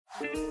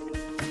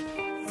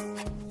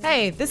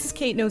Hey, this is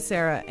Kate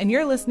Nocera, and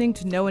you're listening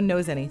to No One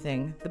Knows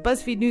Anything, the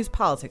BuzzFeed News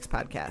Politics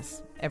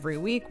podcast. Every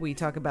week, we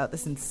talk about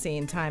this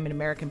insane time in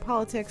American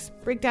politics,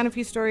 break down a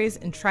few stories,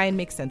 and try and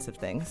make sense of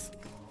things.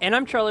 And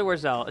I'm Charlie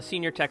Warzel, a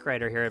senior tech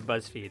writer here at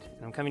BuzzFeed.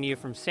 And I'm coming to you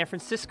from San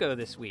Francisco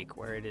this week,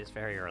 where it is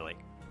very early.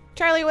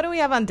 Charlie, what do we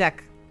have on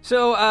deck?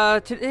 So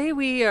today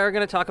we are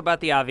going to talk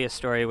about the obvious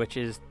story, which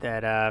is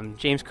that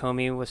James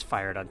Comey was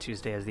fired on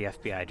Tuesday as the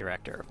FBI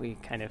director. We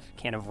kind of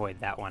can't avoid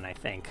that one, I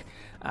think.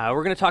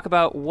 We're going to talk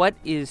about what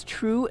is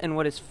true and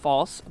what is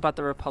false about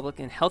the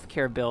Republican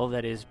healthcare bill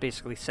that is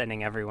basically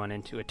sending everyone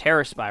into a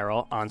terror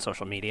spiral on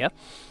social media.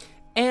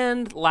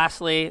 And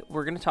lastly,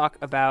 we're going to talk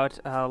about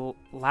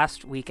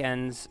last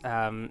weekend's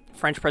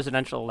French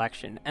presidential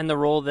election and the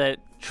role that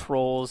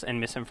trolls and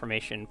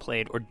misinformation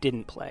played or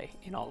didn't play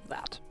in all of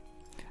that.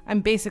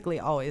 I'm basically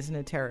always in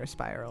a terror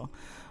spiral.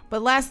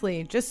 But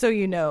lastly, just so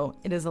you know,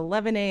 it is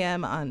 11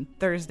 a.m. on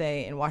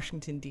Thursday in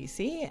Washington,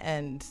 D.C.,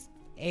 and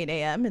 8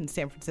 a.m. in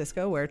San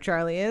Francisco, where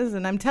Charlie is.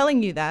 And I'm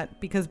telling you that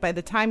because by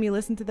the time you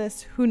listen to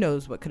this, who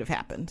knows what could have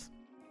happened.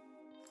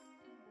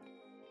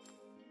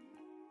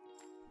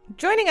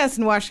 Joining us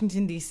in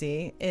Washington,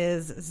 D.C.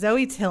 is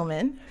Zoe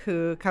Tillman,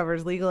 who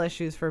covers legal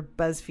issues for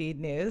BuzzFeed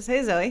News.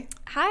 Hey, Zoe.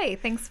 Hi,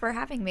 thanks for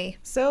having me.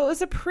 So it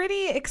was a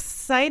pretty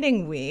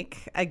exciting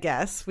week, I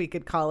guess we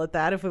could call it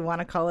that, if we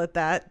want to call it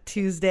that.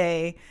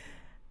 Tuesday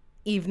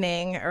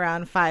evening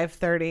around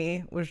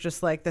 5:30 was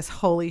just like this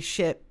holy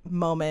shit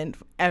moment.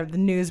 The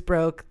news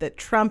broke that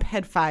Trump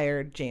had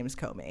fired James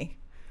Comey.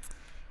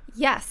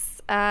 Yes.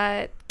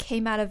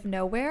 Came out of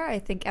nowhere. I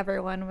think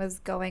everyone was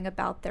going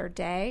about their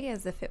day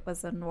as if it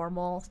was a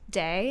normal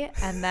day.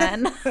 And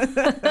then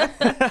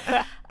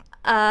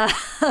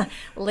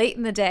late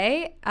in the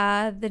day,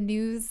 the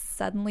news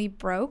suddenly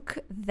broke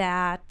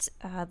that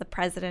the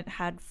president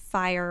had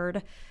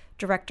fired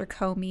Director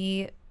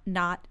Comey,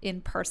 not in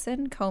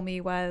person.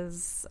 Comey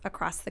was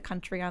across the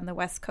country on the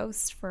West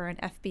Coast for an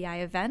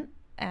FBI event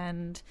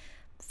and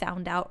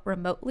found out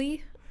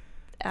remotely.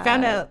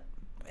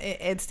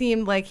 It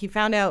seemed like he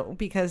found out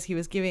because he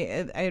was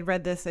giving, I had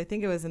read this, I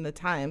think it was in the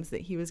Times,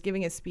 that he was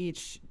giving a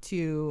speech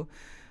to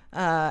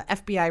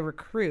FBI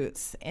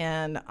recruits,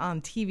 and on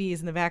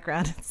TVs in the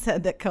background it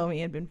said that Comey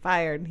had been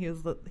fired,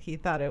 and he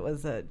thought it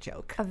was a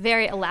joke. A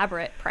very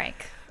elaborate prank.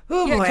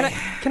 Oh boy.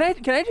 Can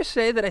I just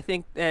say that I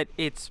think that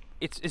it's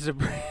a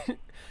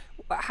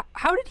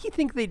how did he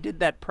think they did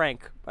that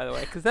prank, by the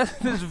way? Because this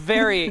is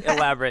very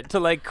elaborate to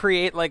like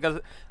create like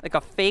a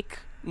fake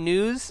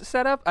news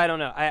setup. I don't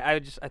know. I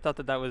thought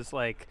that was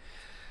like,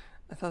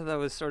 I thought that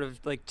was sort of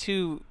like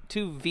too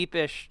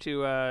Veepish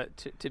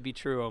to be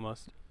true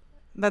almost.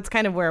 That's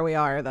kind of where we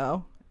are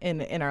though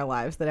in our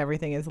lives, that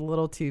everything is a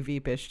little too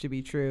Veepish to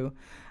be true.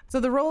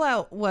 So the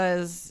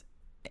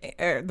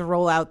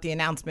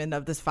announcement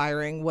of this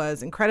firing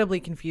was incredibly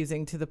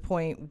confusing to the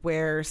point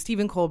where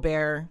Stephen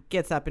Colbert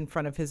gets up in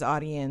front of his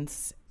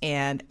audience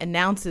and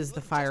announces the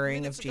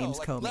firing of James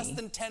Comey. Less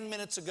than 10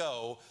 minutes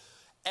ago,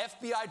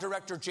 FBI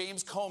Director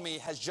James Comey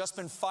has just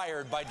been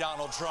fired by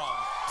Donald Trump.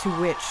 To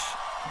which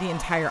the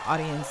entire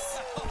audience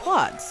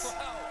applauds.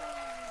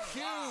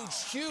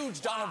 Huge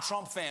Donald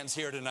Trump fans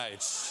here tonight.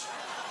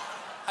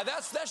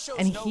 That shows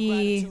and no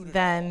he gratitude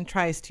then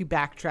tries to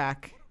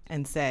backtrack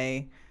and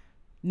say,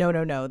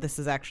 no, this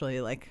is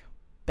actually like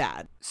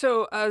bad.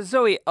 So,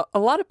 Zoe, a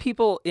lot of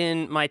people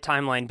in my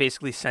timeline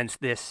basically since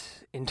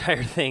this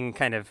entire thing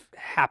kind of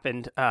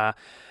happened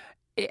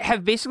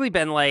have basically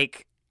been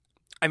like,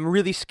 I'm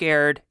really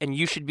scared and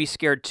you should be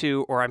scared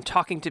too, or I'm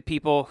talking to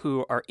people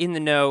who are in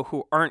the know,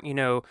 who aren't,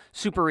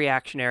 super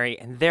reactionary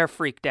and they're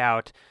freaked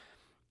out.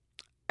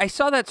 I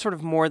saw that sort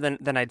of more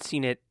than I'd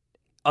seen it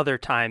other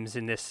times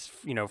in this,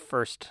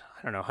 first,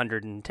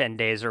 110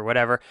 days or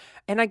whatever.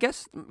 And I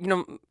guess,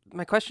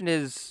 my question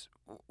is,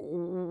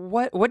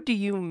 what do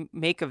you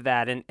make of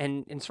that?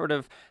 And sort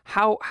of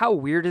how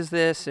weird is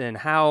this and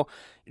how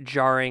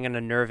jarring and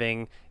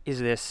unnerving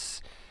is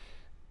this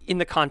in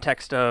the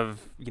context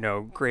of,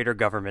 greater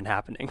government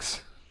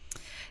happenings?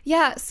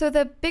 Yeah, so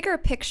the bigger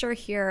picture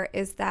here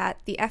is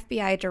that the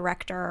FBI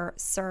director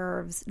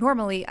serves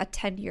normally a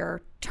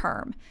 10-year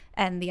term.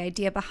 And the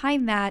idea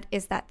behind that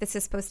is that this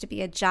is supposed to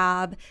be a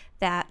job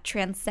that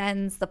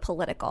transcends the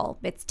political.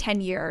 It's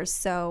 10 years,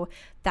 so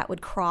that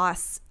would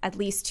cross at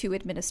least 2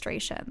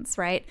 administrations,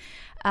 right?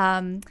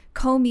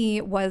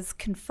 Comey was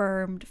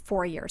confirmed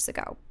 4 years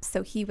ago,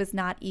 so he was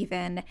not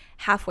even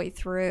halfway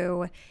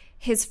through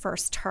his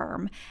first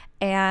term.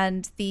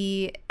 And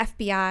the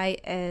FBI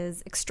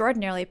is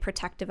extraordinarily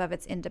protective of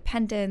its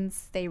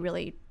independence. They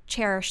really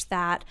cherish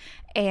that.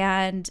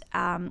 And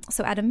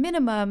so at a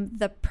minimum,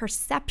 the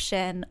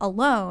perception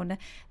alone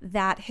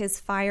that his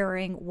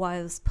firing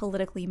was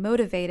politically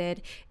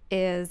motivated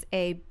is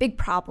a big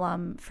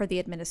problem for the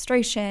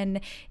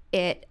administration.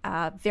 It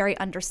very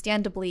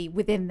understandably,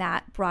 within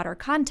that broader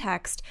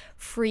context,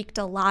 freaked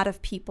a lot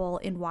of people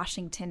in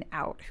Washington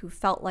out who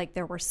felt like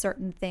there were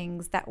certain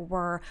things that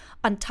were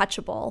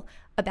untouchable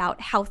about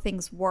how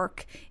things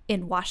work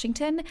in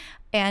Washington.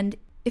 And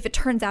if it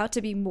turns out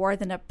to be more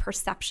than a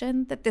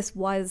perception that this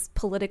was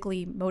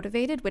politically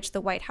motivated, which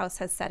the White House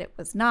has said it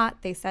was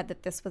not. They said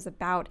that this was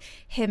about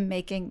him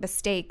making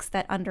mistakes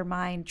that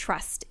undermine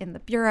trust in the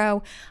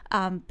Bureau.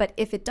 But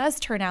if it does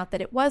turn out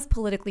that it was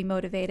politically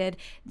motivated,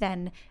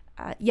 then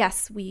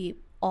yes, we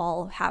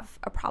all have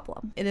a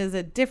problem. It is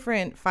a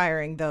different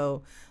firing,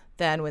 though,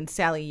 than when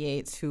Sally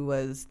Yates, who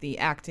was the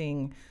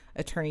acting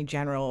attorney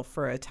general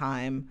for a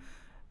time,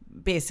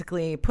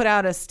 basically put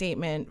out a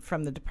statement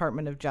from the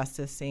Department of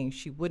Justice saying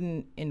she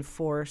wouldn't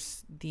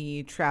enforce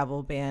the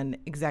travel ban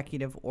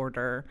executive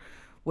order,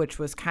 which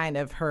was kind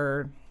of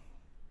her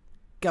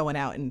going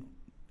out and,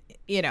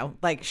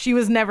 like she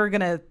was never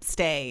going to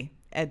stay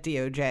at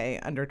DOJ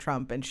under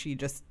Trump. And she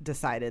just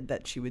decided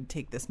that she would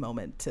take this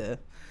moment to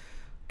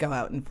go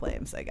out in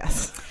flames, I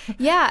guess.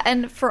 Yeah.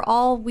 And for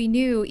all we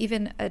knew,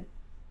 even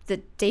the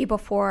day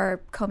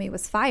before Comey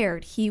was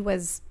fired, he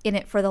was in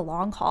it for the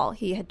long haul.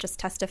 He had just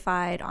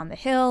testified on the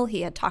Hill.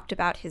 He had talked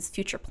about his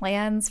future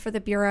plans for the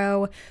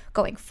Bureau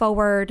going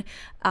forward.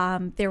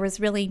 There was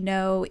really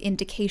no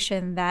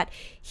indication that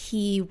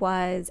he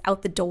was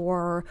out the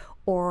door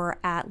or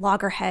at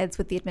loggerheads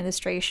with the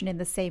administration in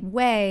the same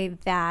way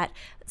that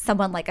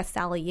someone like a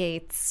Sally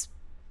Yates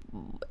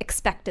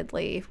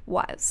expectedly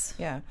was.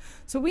 Yeah.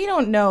 So we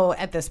don't know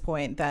at this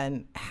point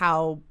then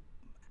how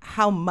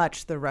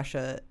much the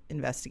Russia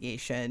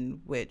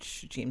investigation,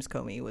 which James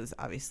Comey was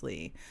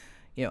obviously,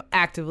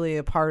 actively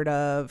a part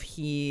of,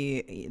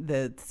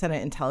 the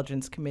Senate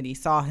Intelligence Committee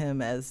saw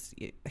him as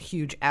a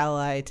huge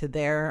ally to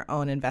their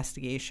own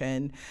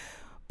investigation,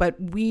 but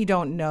we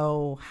don't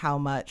know how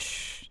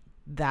much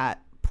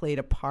that played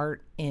a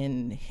part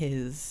in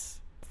his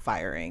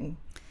firing.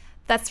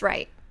 That's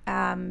right.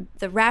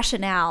 The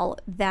rationale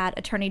that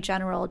Attorney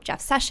General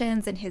Jeff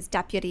Sessions and his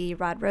deputy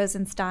Rod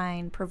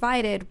Rosenstein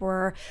provided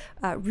were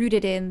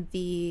rooted in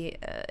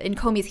in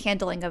Comey's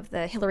handling of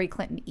the Hillary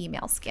Clinton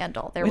email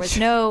scandal. There was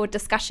no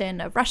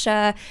discussion of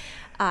Russia.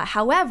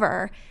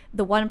 However,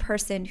 the one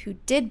person who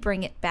did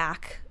bring it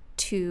back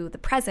to the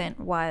present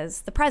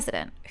was the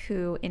president,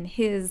 who in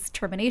his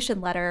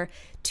termination letter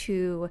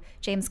to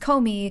James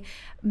Comey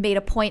made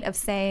a point of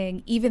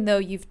saying, even though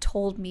you've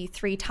told me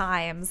 3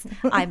 times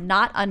I'm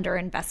not under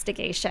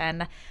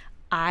investigation,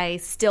 I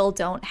still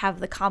don't have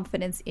the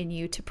confidence in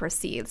you to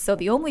proceed. So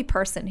the only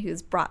person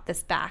who's brought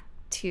this back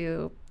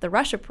to the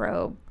Russia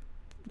probe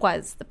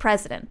was the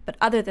president. But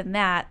other than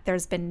that,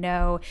 there's been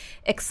no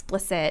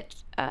explicit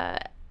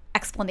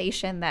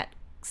explanation that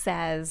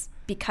says,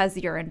 because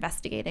you're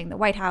investigating the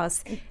White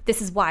House,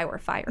 this is why we're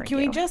firing you. Can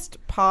we just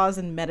pause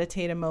and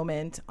meditate a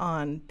moment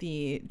on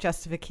the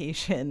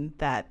justification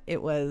that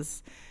it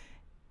was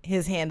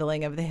his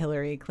handling of the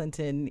Hillary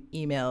Clinton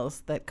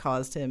emails that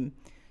caused him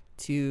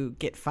to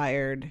get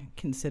fired,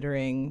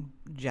 considering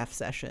Jeff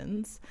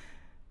Sessions,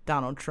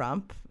 Donald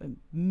Trump, and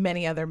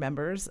many other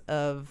members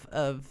of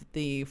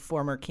the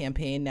former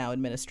campaign, now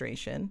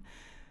administration,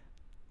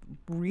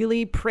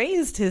 really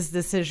praised his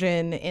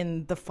decision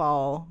in the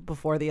fall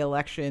before the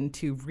election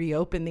to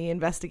reopen the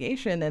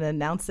investigation and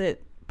announce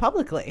it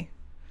publicly.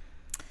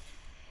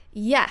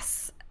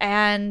 Yes.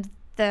 And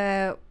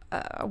the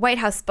White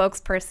House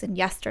spokesperson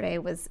yesterday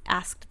was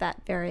asked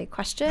that very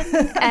question.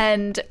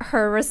 And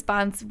her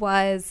response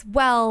was,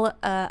 well,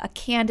 a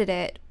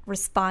candidate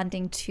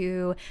responding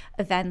to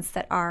events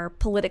that are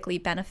politically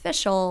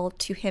beneficial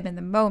to him in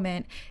the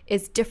moment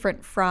is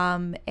different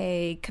from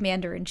a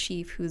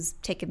commander-in-chief who's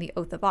taken the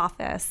oath of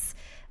office,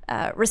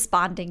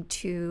 responding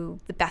to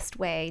the best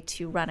way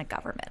to run a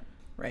government.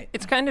 Right.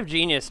 It's kind of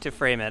genius to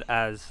frame it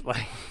as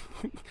like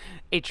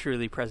a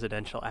truly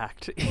presidential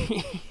act.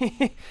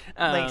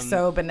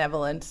 So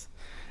benevolent.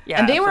 Yeah,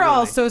 and they were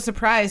all absolutely. so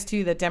surprised,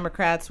 too, that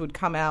Democrats would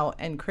come out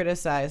and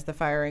criticize the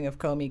firing of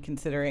Comey,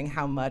 considering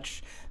how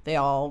much they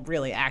all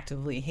really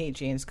actively hate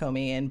James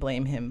Comey and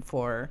blame him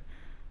for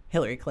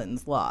Hillary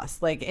Clinton's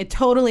loss. Like, it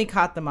totally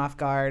caught them off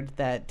guard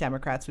that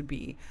Democrats would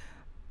be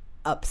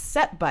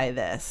upset by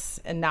this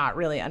and not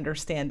really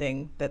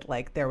understanding that,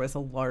 like, there was a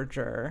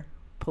larger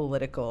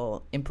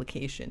political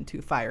implication to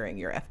firing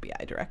your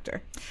FBI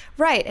director.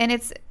 Right. And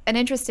it's an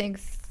interesting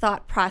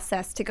thought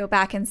process to go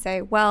back and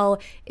say, well,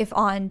 if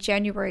on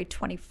January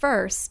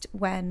 21st,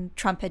 when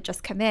Trump had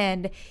just come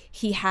in,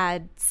 he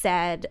had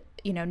said,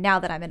 now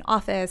that I'm in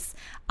office,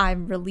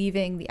 I'm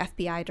relieving the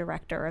FBI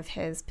director of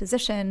his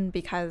position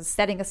because,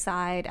 setting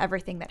aside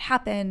everything that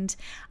happened,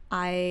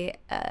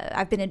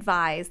 I've been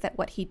advised that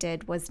what he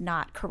did was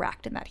not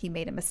correct and that he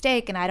made a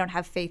mistake, and I don't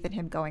have faith in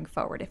him going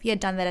forward. If he had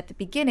done that at the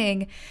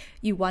beginning,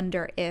 you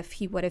wonder if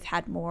he would have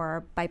had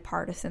more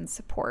bipartisan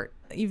support.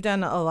 You've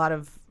done a lot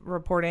of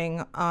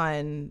reporting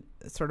on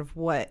sort of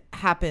what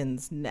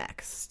happens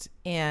next.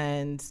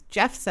 And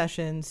Jeff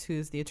Sessions,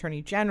 who's the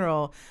Attorney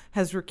General,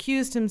 has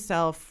recused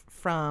himself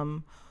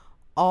from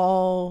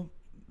all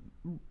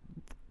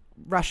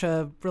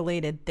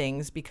Russia-related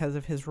things because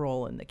of his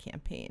role in the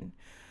campaign.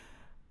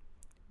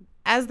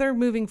 As they're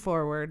moving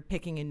forward,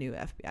 picking a new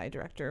FBI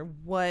director,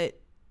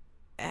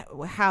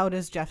 how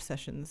does Jeff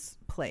Sessions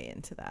play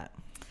into that?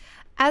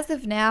 As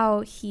of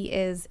now, he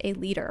is a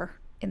leader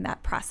in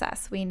that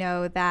process. We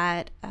know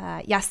that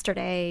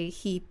yesterday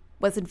he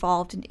was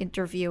involved in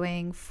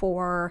interviewing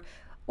 4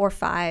 or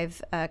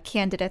 5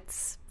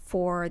 candidates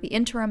for the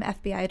interim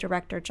FBI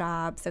director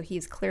job, so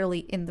he's clearly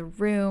in the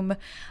room.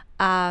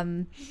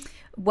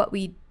 What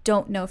we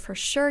don't know for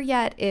sure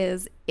yet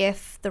is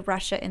if the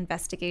Russia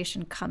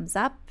investigation comes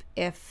up,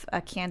 if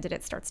a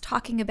candidate starts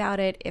talking about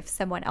it, if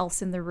someone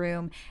else in the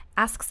room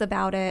asks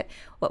about it.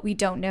 What we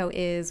don't know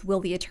is, will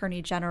the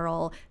Attorney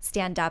General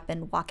stand up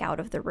and walk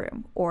out of the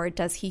room? Or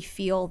does he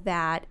feel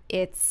that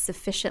it's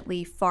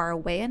sufficiently far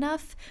away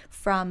enough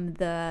from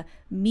the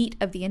meat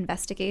of the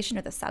investigation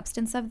or the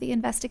substance of the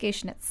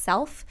investigation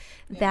itself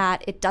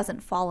that it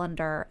doesn't fall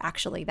under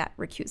actually that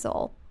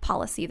recusal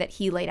policy that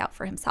he laid out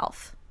for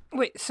himself?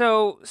 Wait,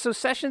 so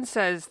Sessions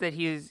says that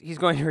he's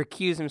going to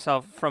recuse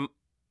himself from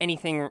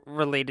anything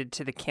related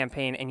to the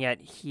campaign, and yet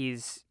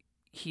he's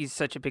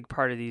such a big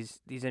part of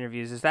these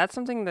interviews. Is that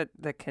something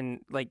that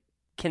can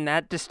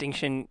that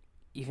distinction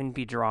even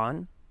be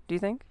drawn, do you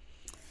think?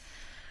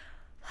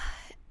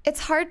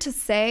 It's hard to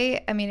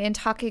say. I mean, in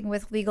talking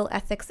with legal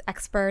ethics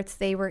experts,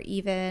 they were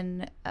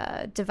even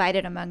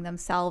divided among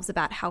themselves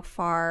about how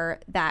far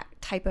that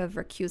type of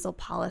recusal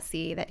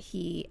policy that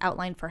he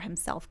outlined for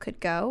himself could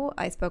go.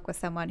 I spoke with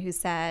someone who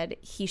said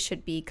he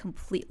should be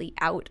completely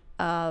out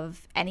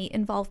of any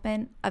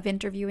involvement of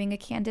interviewing a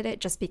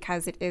candidate just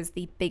because it is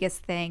the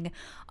biggest thing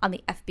on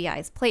the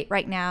FBI's plate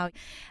right now.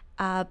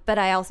 But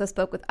I also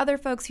spoke with other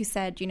folks who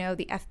said, the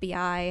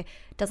FBI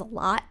does a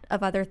lot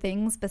of other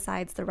things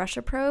besides the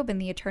Russia probe,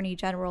 and the Attorney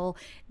General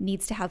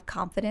needs to have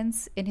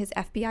confidence in his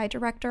FBI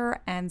director.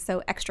 And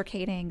so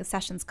extricating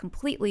Sessions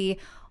completely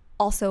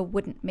also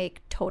wouldn't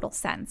make total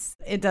sense.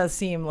 It does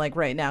seem like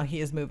right now he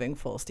is moving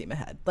full steam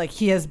ahead. Like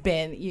he has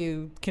been,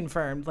 you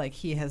confirmed, like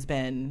he has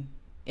been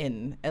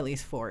in at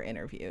least 4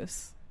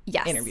 interviews.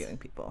 Yes. Interviewing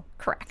people.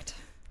 Correct.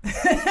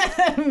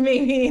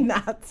 Maybe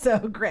not so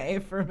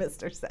great for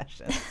Mr.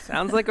 Sessions.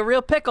 Sounds like a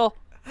real pickle.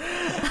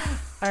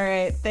 All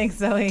right. Thanks,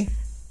 Zoe.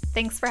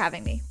 Thanks for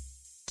having me.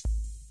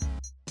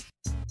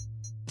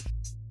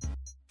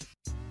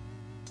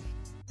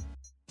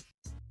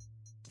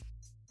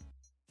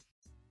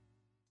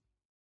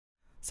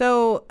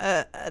 So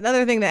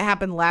another thing that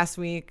happened last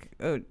week,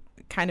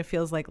 kind of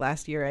feels like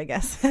last year, I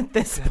guess, at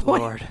this Good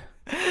point. Lord.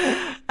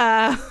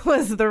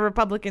 Was the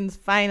Republicans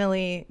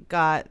finally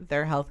got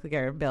their health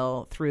care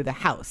bill through the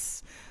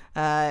House.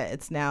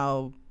 It's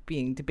now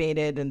being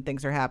debated and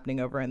things are happening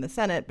over in the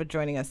Senate. But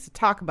joining us to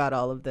talk about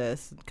all of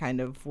this,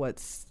 kind of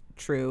what's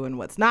true and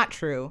what's not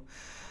true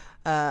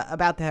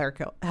about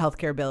the health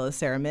care bill is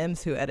Sarah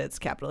Mims, who edits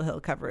Capitol Hill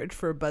coverage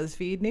for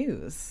BuzzFeed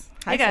News.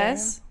 Hi,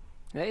 guys.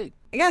 Sarah. Hey.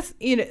 I guess,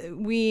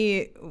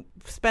 we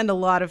spend a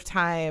lot of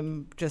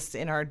time just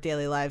in our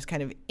daily lives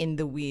kind of in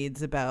the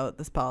weeds about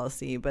this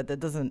policy, but that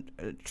doesn't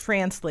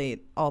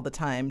translate all the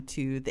time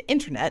to the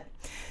internet.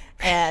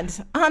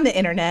 And on the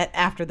internet,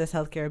 after this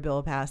healthcare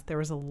bill passed, there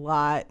was a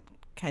lot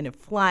kind of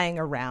flying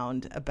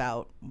around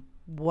about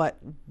what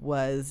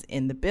was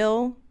in the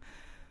bill,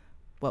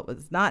 what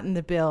was not in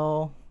the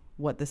bill,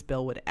 what this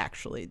bill would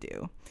actually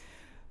do.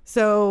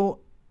 So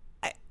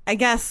I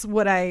guess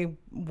what I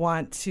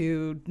want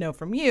to know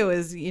from you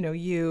is,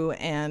 you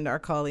and our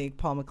colleague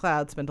Paul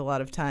McLeod spent a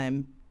lot of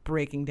time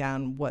breaking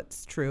down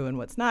what's true and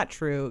what's not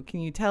true. Can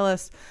you tell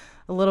us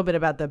a little bit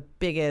about the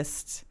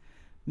biggest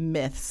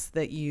myths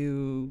that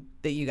you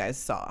guys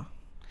saw?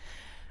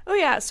 Oh,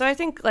 yeah. So I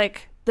think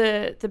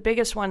the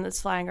biggest one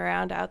that's flying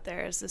around out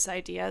there is this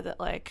idea that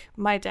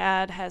my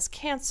dad has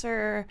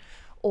cancer,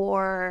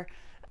 or,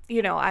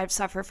 I've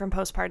suffered from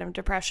postpartum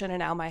depression and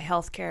now my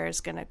health care is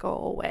going to go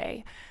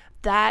away.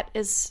 That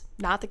is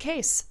not the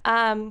case.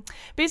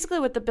 Basically,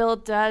 what the bill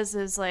does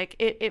is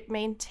it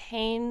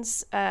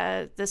maintains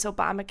this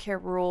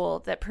Obamacare rule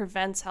that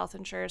prevents health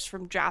insurers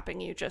from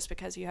dropping you just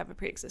because you have a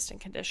pre-existing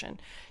condition.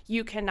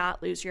 You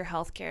cannot lose your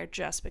health care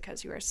just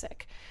because you are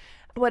sick.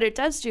 What it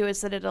does do is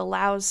that it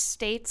allows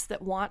states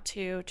that want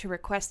to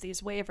request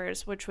these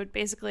waivers, which would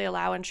basically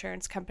allow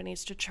insurance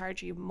companies to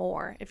charge you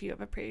more if you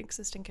have a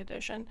pre-existing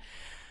condition.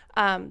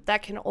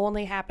 That can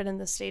only happen in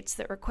the states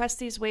that request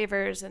these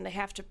waivers, and they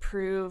have to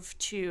prove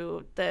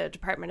to the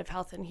Department of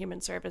Health and Human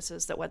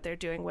Services that what they're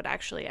doing would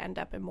actually end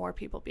up in more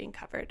people being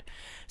covered.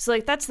 So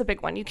that's the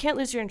big one. You can't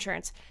lose your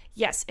insurance.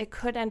 Yes, it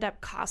could end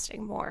up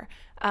costing more.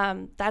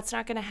 That's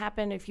not going to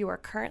happen if you are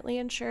currently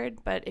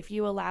insured, but if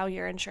you allow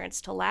your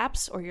insurance to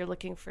lapse or you're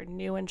looking for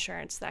new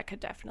insurance, that could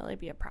definitely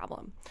be a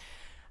problem.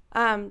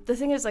 The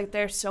thing is,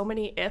 there's so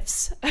many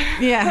ifs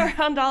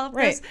around all of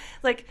this.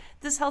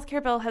 This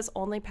healthcare bill has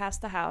only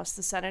passed the House.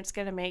 The Senate's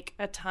going to make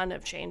a ton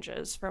of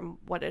changes from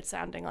what it's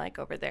sounding like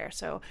over there.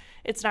 So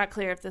it's not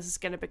clear if this is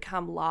going to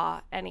become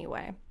law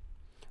anyway.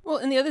 Well,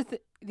 and the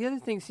other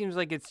thing seems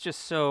like it's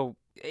just so,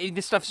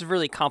 this stuff's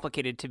really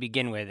complicated to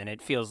begin with, and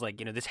it feels like,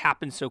 this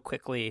happens so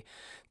quickly,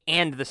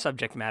 and the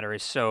subject matter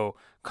is so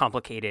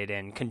complicated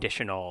and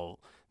conditional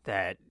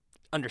that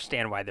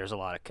understand why there's a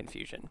lot of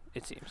confusion,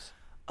 it seems.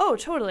 Oh,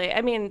 totally.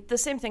 I mean, the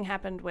same thing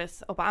happened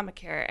with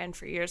Obamacare, and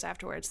for years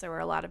afterwards, there were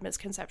a lot of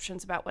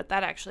misconceptions about what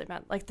that actually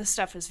meant. Like, this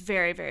stuff is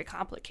very, very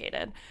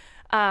complicated.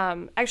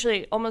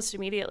 Actually, almost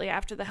immediately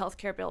after the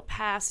healthcare bill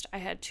passed, I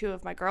had two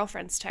of my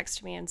girlfriends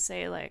text me and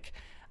say, like,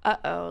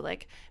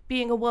 like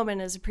being a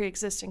woman is a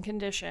pre-existing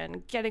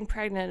condition, getting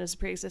pregnant is a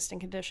pre-existing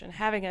condition,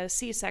 having a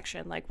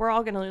C-section, like we're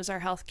all going to lose our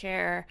health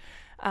care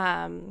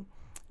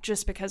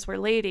just because we're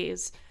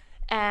ladies.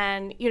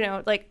 And, you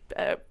know, like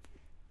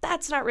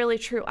that's not really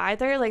true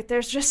either. Like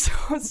there's just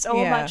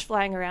so much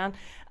flying around.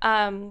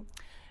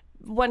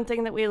 One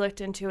thing that we looked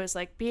into is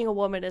like being a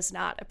woman is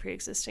not a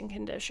pre-existing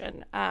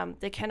condition.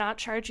 They cannot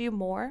charge you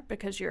more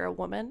because you're a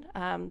woman.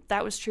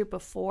 That was true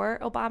before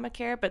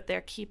Obamacare, but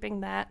they're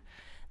keeping that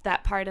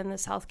part in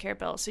this healthcare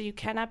bill. So you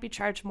cannot be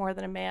charged more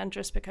than a man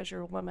just because you're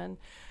a woman.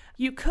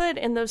 You could,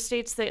 in those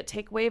states that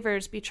take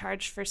waivers, be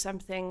charged for some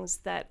things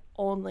that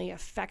only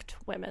affect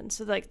women.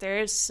 So like there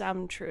is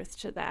some truth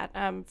to that.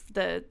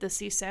 The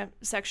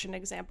C-section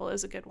example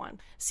is a good one.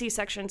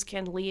 C-sections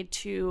can lead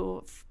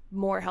to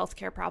more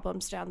healthcare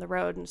problems down the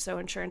road, and so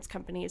insurance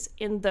companies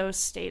in those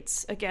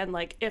states, again,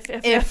 like if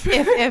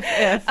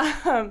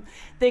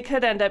they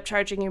could end up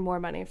charging you more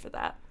money for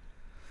that.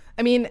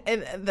 I mean,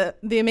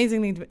 the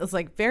amazing thing is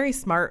like very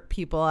smart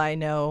people I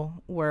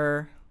know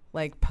were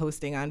like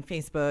posting on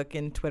Facebook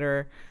and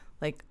Twitter,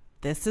 like,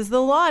 this is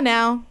the law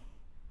now.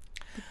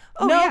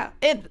 Oh, no, yeah.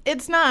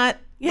 It's not.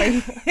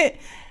 Yeah. Like,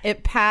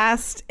 it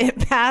passed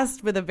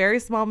with a very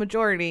small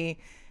majority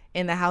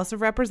in the House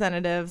of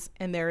Representatives,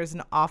 and there is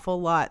an awful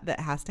lot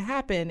that has to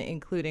happen,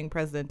 including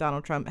President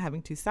Donald Trump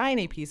having to sign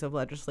a piece of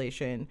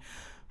legislation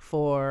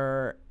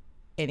for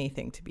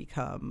anything to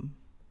become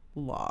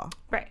law.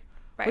 Right.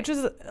 Which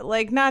is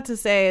like not to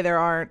say there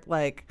aren't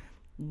like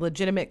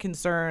legitimate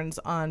concerns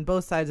on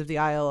both sides of the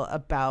aisle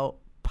about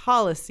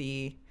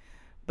policy,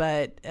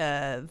 but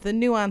the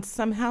nuance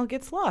somehow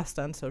gets lost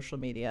on social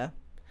media.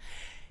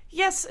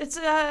 Yes, it's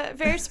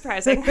very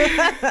surprising.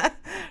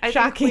 I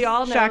think we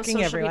all know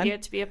social media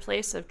to be a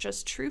place of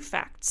just true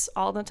facts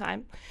all the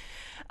time.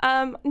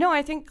 No,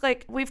 I think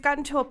like we've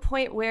gotten to a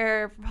point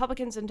where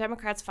Republicans and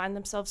Democrats find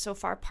themselves so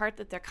far apart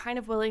that they're kind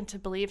of willing to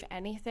believe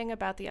anything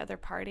about the other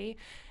party.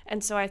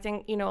 And so I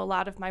think, you know, a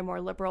lot of my more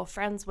liberal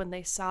friends, when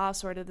they saw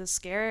sort of the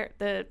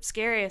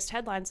scariest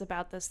headlines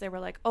about this, they were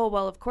like, oh,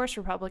 well, of course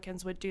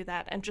Republicans would do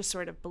that, and just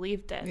sort of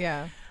believed it.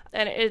 Yeah.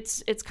 And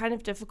it's kind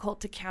of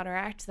difficult to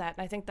counteract that.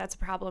 And I think that's a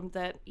problem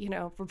that, you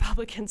know,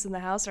 Republicans in the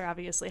House are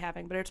obviously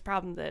having, but it's a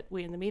problem that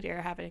we in the media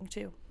are having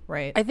too.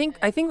 Right. I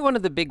think one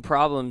of the big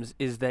problems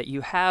is that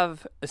you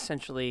have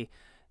essentially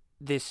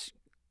this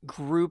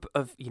group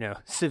of, you know,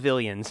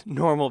 civilians,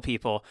 normal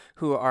people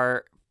who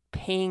are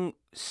paying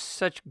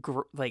such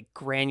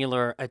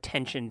granular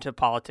attention to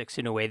politics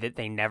in a way that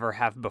they never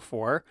have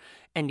before,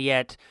 and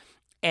yet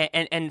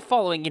and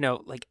following, you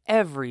know, like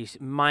every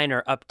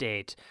minor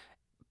update,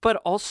 but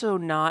also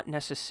not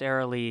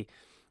necessarily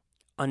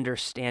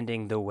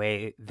understanding the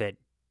way that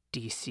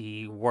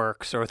DC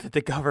works or that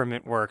the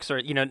government works, or,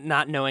 you know,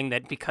 not knowing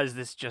that because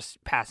this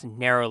just passed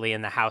narrowly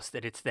in the House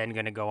that it's then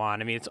going to go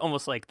on. I mean, it's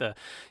almost like the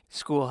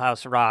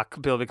Schoolhouse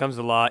Rock bill becomes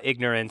the law,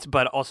 ignorance,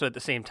 but also at the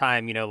same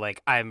time, you know,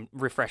 like I'm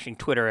refreshing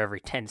Twitter every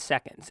 10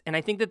 seconds. And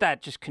I think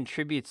that just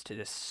contributes to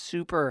this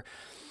super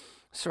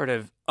sort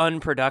of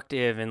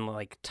unproductive and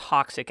like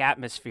toxic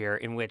atmosphere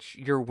in which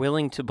you're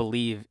willing to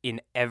believe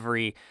in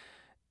every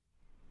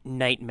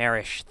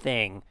nightmarish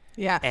thing.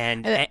 Yeah.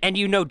 And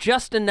you know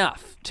just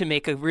enough to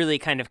make a really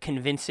kind of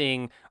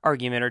convincing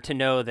argument, or to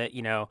know that,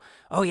 you know,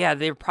 oh yeah,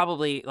 they're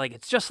probably like,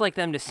 it's just like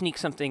them to sneak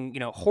something,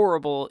 you know,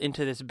 horrible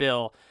into this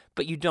bill,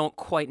 but you don't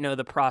quite know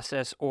the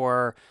process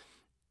or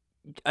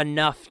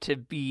enough to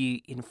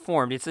be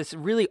informed. It's this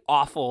really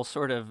awful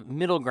sort of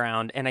middle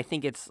ground, and I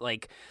think it's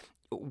like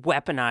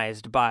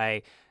weaponized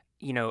by,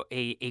 you know,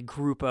 a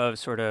group of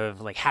sort of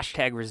like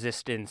hashtag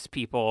resistance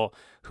people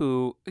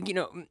who, you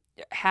know,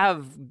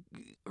 have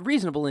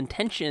reasonable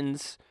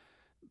intentions,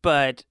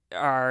 but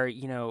are,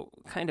 you know,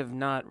 kind of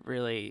not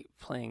really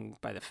playing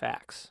by the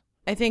facts.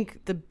 I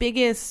think the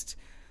biggest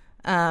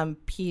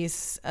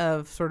piece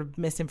of sort of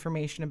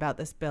misinformation about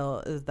this bill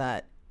is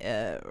that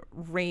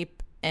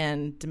rape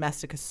and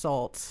domestic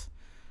assaults,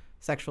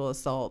 sexual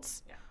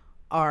assaults,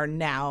 are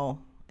now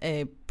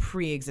a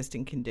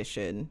pre-existing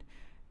condition,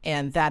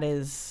 and that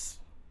is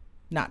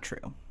not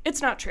true.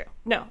 It's not true.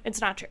 No,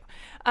 it's not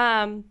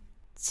true.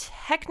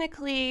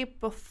 Technically,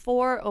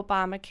 before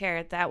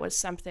Obamacare, that was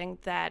something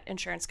that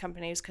insurance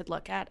companies could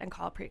look at and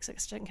call a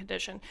pre-existing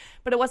condition,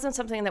 but it wasn't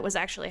something that was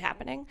actually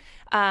happening.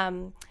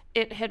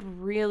 It had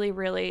really,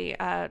 really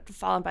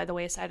fallen by the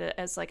wayside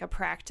as like a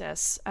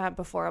practice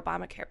before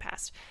Obamacare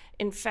passed.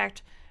 In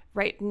fact,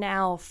 right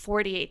now,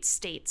 48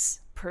 states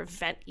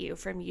prevent you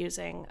from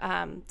using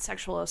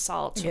sexual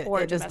assault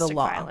or domestic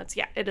violence.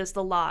 Yeah, it is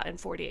the law in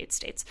 48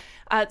 states.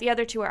 The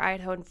other two are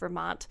Idaho and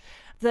Vermont.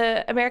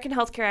 The American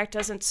Health Care Act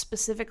doesn't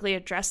specifically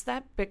address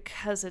that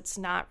because it's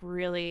not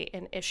really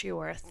an issue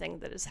or a thing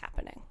that is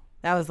happening.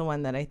 That was the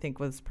one that I think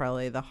was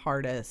probably the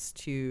hardest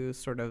to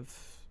sort of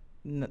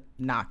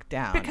knocked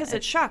down. Because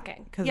it's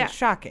shocking. Because it's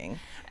shocking.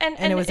 And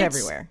it was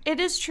everywhere. It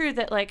is true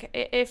that, like,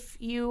 if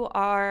you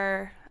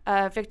are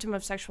a victim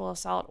of sexual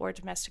assault or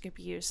domestic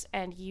abuse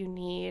and you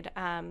need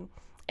an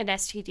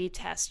STD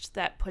test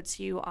that puts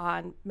you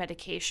on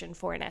medication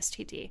for an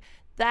STD,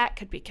 that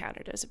could be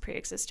counted as a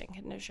pre-existing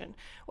condition.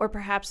 Or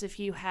perhaps if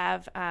you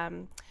have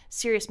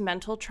serious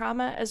mental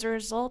trauma as a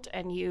result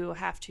and you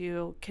have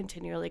to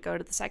continually go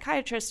to the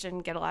psychiatrist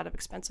and get a lot of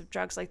expensive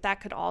drugs, like that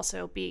could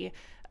also be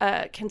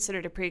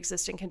considered a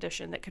pre-existing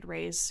condition that could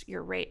raise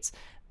your rates.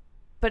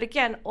 But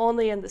again,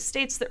 only in the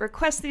states that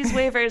request these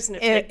waivers, and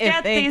if they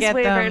get these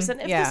waivers,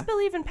 and if this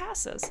bill even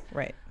passes.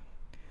 Right.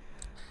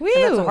 And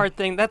that's a hard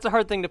thing. That's a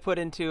hard thing to put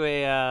into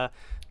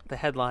the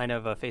headline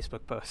of a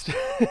Facebook post.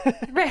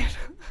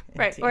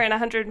 Right. Or in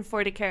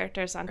 140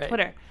 characters on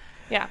Twitter.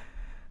 Yeah.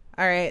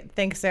 All right.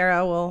 Thanks,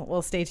 Sarah.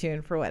 We'll stay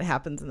tuned for what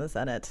happens in the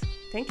Senate.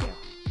 Thank you.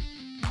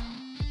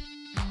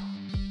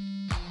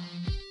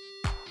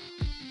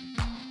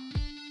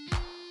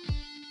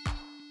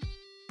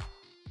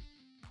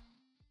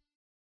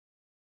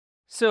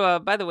 So,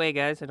 by the way,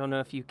 guys, I don't know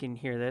if you can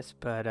hear this,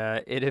 but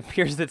it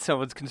appears that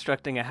someone's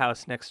constructing a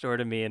house next door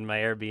to me in my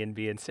Airbnb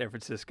in San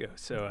Francisco.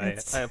 So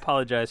I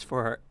apologize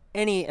for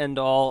any and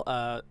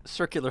all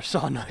circular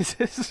saw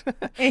noises.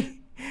 Hey,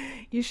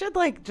 you should,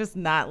 just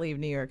not leave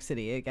New York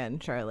City again,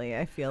 Charlie.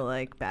 I feel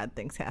like bad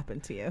things happen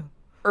to you.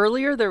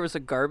 Earlier, there was a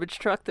garbage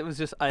truck that was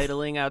just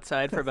idling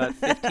outside for about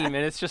 15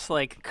 minutes, just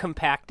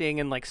compacting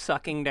and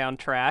sucking down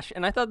trash.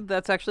 And I thought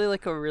that's actually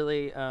a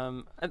really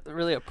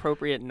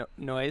appropriate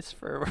noise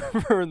for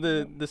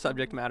the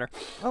subject matter.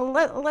 Well,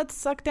 let's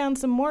suck down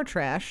some more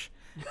trash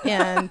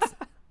and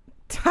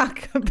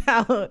talk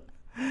about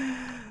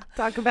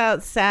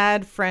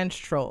sad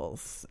French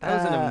trolls.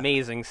 That was an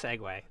amazing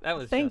segue. That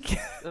was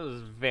that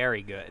was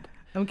very good.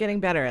 I'm getting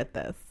better at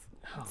this.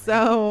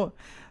 Oh,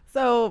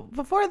 So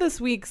before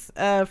this week's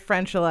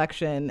French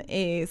election,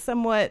 a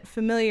somewhat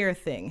familiar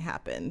thing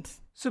happened.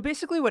 So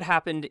basically what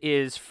happened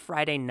is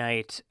Friday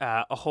night,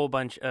 a whole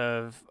bunch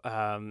of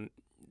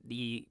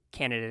the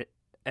candidate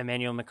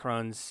Emmanuel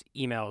Macron's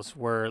emails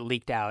were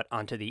leaked out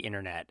onto the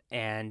internet.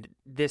 And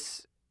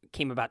this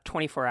came about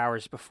 24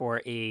 hours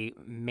before a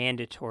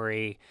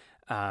mandatory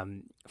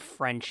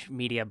French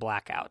media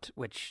blackout,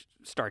 which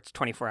starts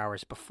 24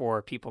 hours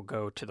before people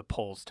go to the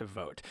polls to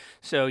vote.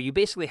 So you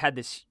basically had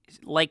this,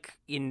 like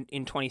in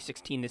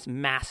 2016, this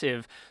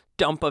massive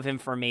dump of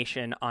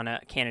information on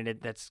a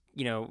candidate that's,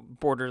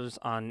 borders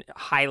on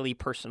highly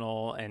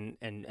personal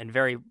and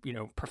very,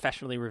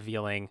 professionally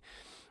revealing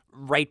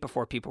right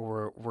before people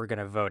were going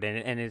to vote.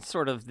 And it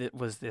sort of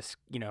was this,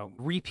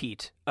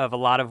 repeat of a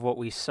lot of what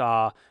we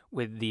saw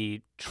with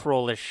the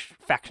trollish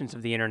factions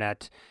of the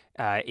internet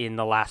in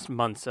the last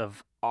months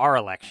of our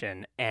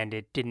election, and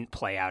it didn't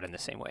play out in the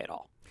same way at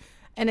all.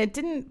 And it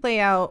didn't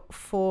play out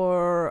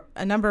for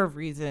a number of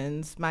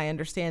reasons. My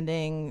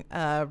understanding,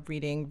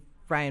 reading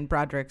Ryan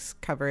Broderick's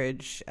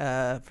coverage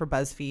for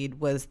BuzzFeed,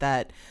 was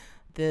that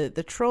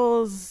the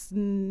trolls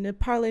ne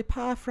parlaient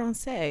pas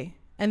français,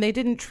 and they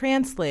didn't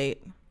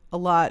translate a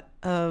lot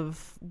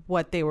of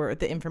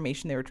the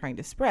information they were trying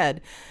to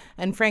spread.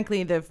 And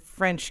frankly, the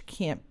French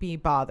can't be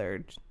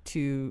bothered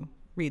to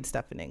read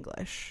stuff in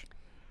English.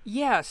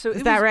 Yeah, so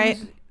is that right?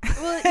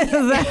 Well,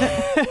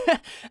 yeah.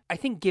 I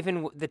think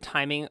given the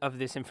timing of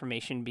this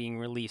information being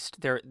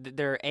released, there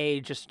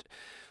just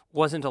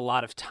wasn't a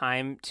lot of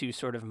time to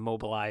sort of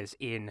mobilize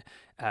in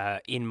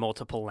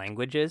multiple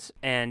languages,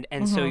 and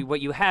so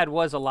what you had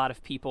was a lot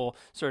of people,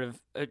 sort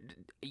of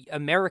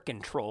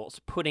American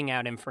trolls, putting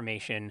out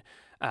information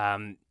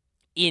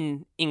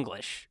in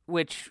English,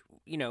 which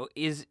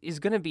is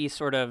going to be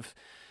sort of,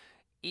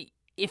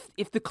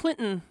 if the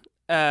Clinton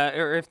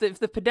or if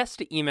the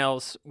Podesta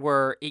emails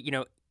were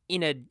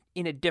in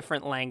a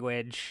different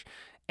language,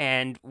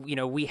 and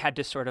we had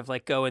to sort of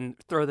go and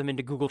throw them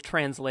into Google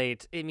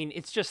Translate. I mean,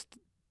 it's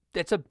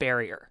a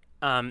barrier.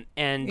 And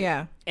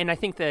I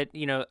think that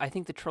I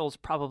think the trolls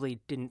probably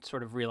didn't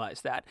sort of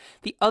realize that.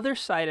 The other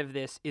side of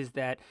this is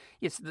that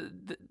it's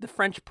the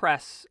French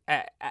press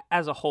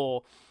as a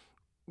whole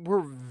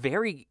were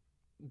very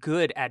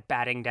good at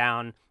batting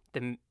down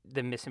the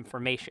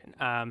misinformation.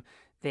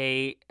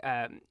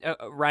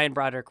 Ryan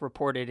Broderick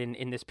reported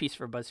in this piece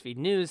for BuzzFeed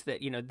News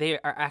that they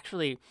are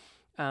actually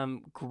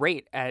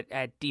great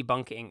at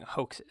debunking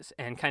hoaxes,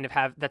 and kind of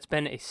that's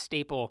been a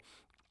staple,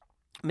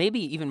 maybe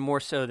even more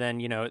so than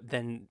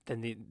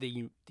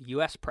the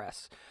U.S.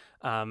 press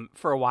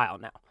for a while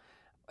now.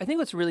 I think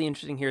what's really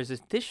interesting here is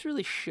that this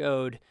really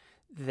showed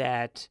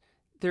that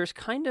there's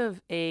kind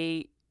of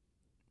a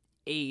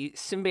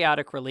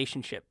symbiotic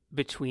relationship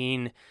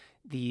between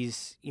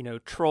these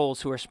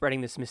trolls who are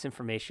spreading this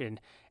misinformation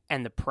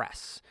and the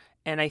press.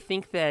 And I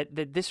think that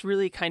this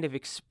really kind of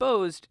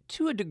exposed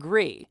to a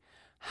degree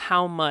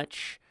how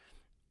much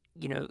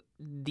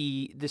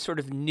the sort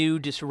of new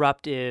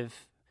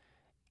disruptive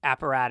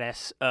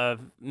apparatus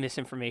of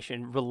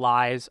misinformation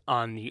relies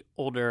on the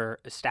older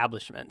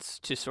establishments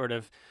to sort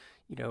of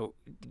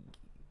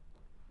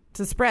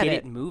to spread get it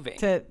it moving.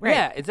 Right.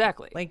 Yeah,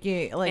 exactly.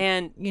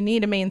 You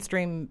need a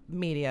mainstream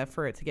media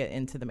for it to get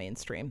into the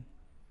mainstream.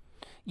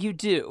 You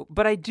do,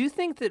 but I do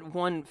think that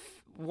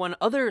one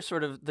other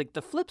sort of like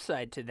the flip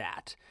side to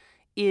that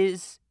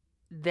is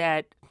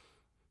that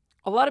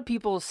a lot of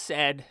people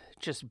said,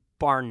 just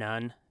bar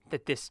none,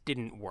 that this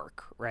didn't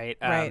work, right?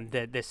 Right.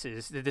 That this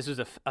was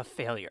a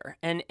failure,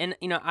 and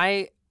in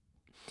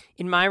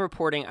my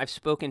reporting, I've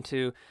spoken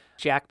to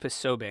Jack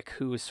Posobiec,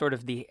 who is sort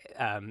of the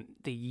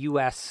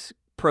U.S.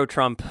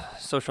 pro-Trump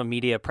social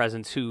media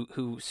presence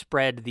who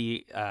spread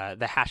the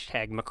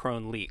hashtag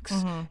Macron leaks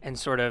and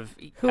sort of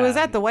who was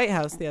at the White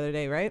House the other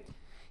day, right?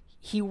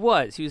 He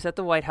was at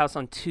the White House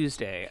on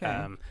Tuesday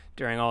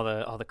during all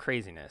the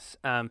craziness,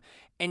 and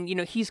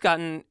he's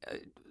gotten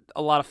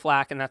a lot of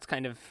flack, and that's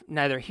kind of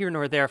neither here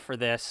nor there for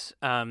this.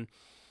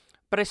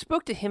 But I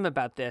spoke to him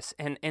about this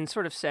and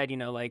sort of said,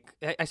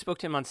 I spoke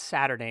to him on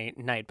Saturday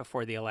night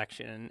before the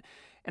election,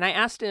 and I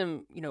asked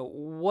him,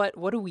 what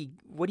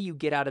do you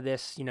get out of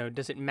this?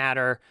 Does it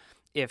matter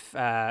if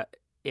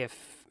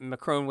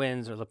Macron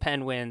wins or Le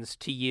Pen wins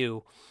to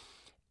you?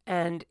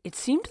 And it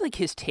seemed like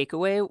his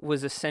takeaway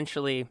was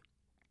essentially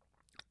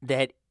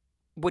that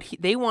what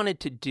they wanted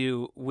to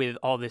do with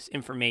all this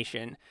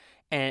information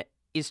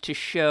is to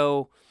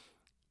show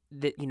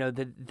that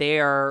that they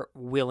are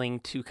willing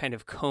to kind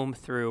of comb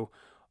through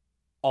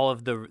all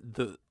of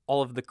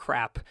the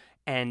crap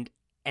and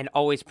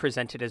always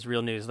present it as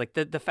real news. Like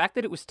the fact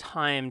that it was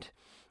timed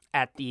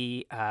at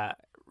the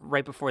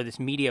right before this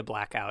media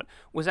blackout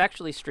was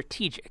actually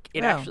strategic.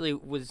 It actually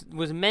was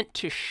meant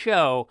to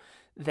show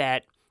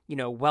that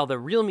while the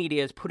real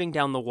media is putting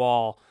down the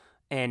wall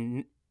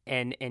and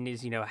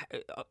is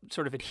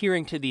sort of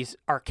adhering to these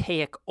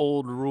archaic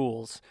old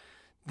rules,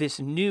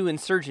 this new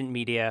insurgent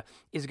media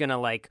is going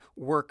to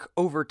work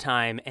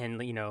overtime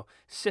and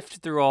sift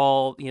through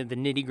all the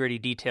nitty-gritty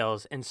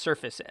details and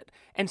surface it.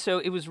 And so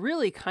it was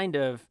really kind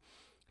of,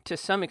 to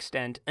some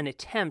extent, an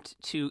attempt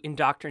to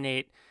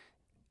indoctrinate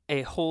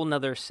a whole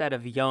nother set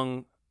of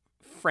young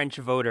French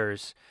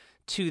voters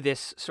to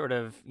this sort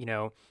of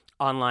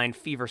online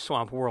fever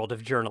swamp world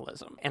of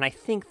journalism. And I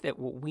think that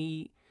what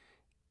we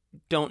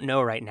don't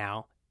know right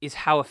now is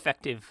how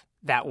effective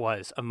that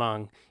was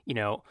among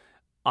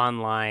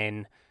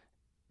online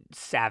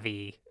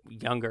savvy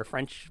younger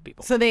French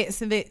people. So they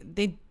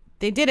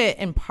did it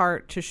in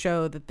part to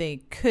show that they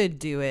could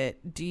do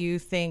it. Do you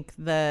think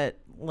that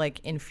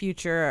in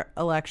future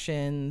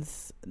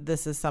elections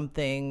this is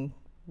something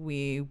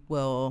we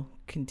will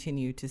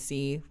continue to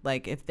see?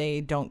 If they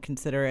don't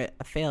consider it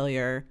a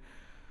failure,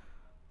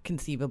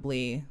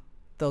 conceivably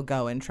they'll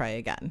go and try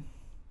again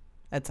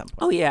at some point.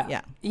 Oh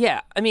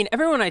yeah. I mean,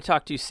 everyone I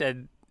talked to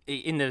said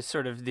in the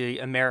sort of the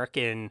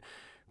American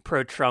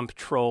pro-Trump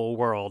troll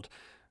world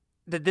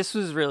that this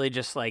was really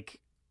just a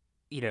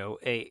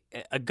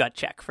gut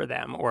check for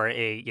them, or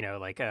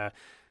a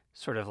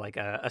sort of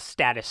a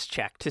status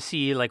check to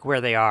see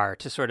where they are,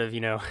 to sort of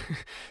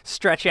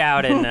stretch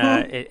out and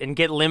and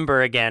get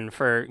limber again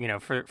for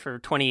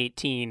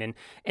 2018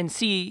 and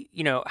see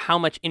how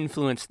much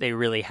influence they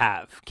really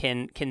have.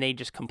 Can they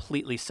just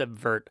completely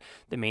subvert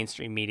the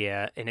mainstream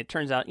media? And it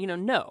turns out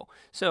no.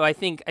 So I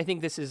think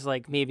this is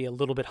maybe a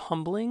little bit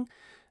humbling,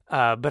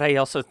 but I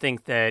also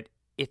think that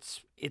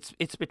it's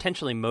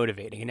potentially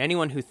motivating. And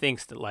anyone who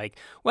thinks that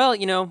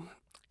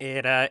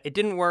it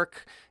didn't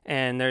work,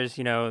 and there's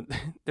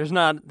there's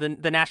not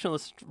the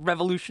nationalist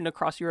revolution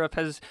across Europe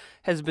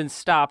has been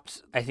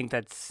stopped, I think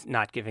that's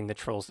not giving the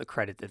trolls the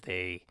credit that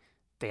they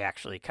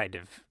actually kind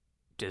of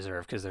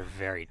deserve, because they're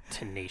very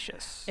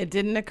tenacious. It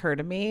didn't occur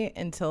to me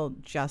until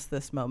just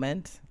this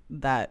moment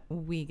that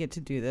we get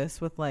to do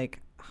this with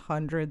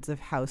hundreds of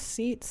House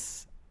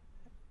seats.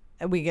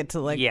 We get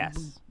to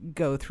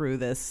go through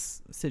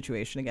this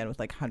situation again with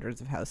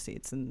hundreds of House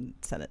seats and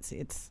Senate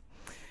seats.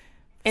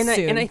 And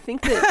I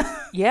think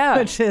that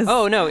Which is,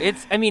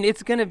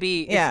 it's gonna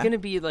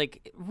be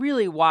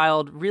really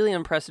wild, really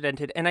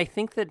unprecedented. And I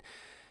think that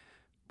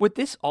what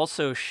this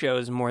also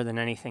shows more than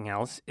anything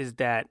else is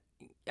that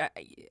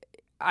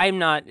I'm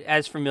not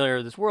as familiar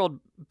with this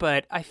world,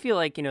 but I feel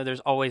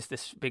there's always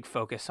this big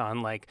focus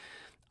on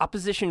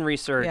opposition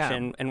research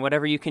and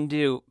whatever you can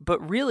do.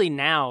 But really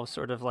now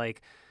sort of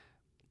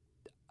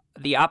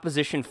the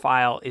opposition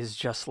file is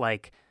just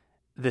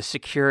the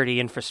security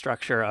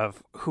infrastructure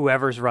of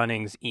whoever's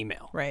running's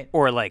email. Right.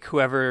 Or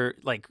whoever,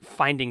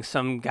 finding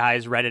some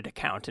guy's Reddit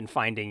account and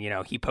finding,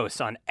 he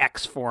posts on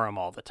X forum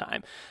all the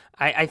time.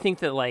 I think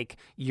that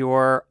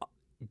your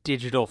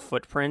digital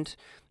footprint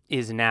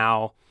is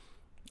now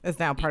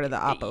part of the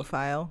Oppo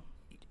file.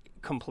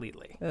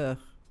 Completely. Ugh.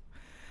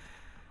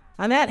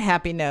 On that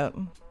happy note.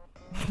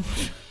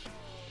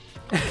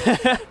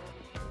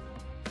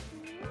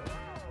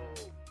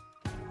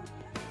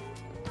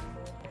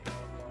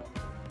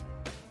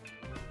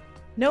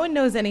 No One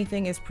Knows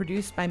Anything is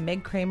produced by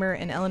Meg Kramer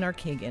and Eleanor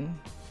Kagan.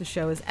 The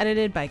show is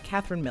edited by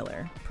Catherine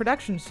Miller.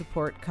 Production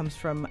support comes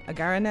from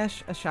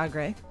Agaranesh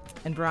Ashagre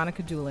and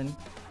Veronica Doolin.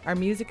 Our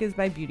music is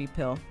by Beauty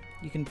Pill.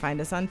 You can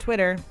find us on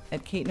Twitter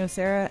at Kate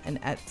Nocera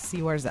and at C.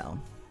 Warzel.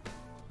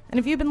 And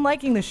if you've been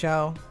liking the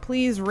show,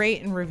 please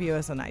rate and review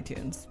us on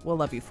iTunes. We'll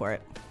love you for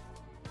it.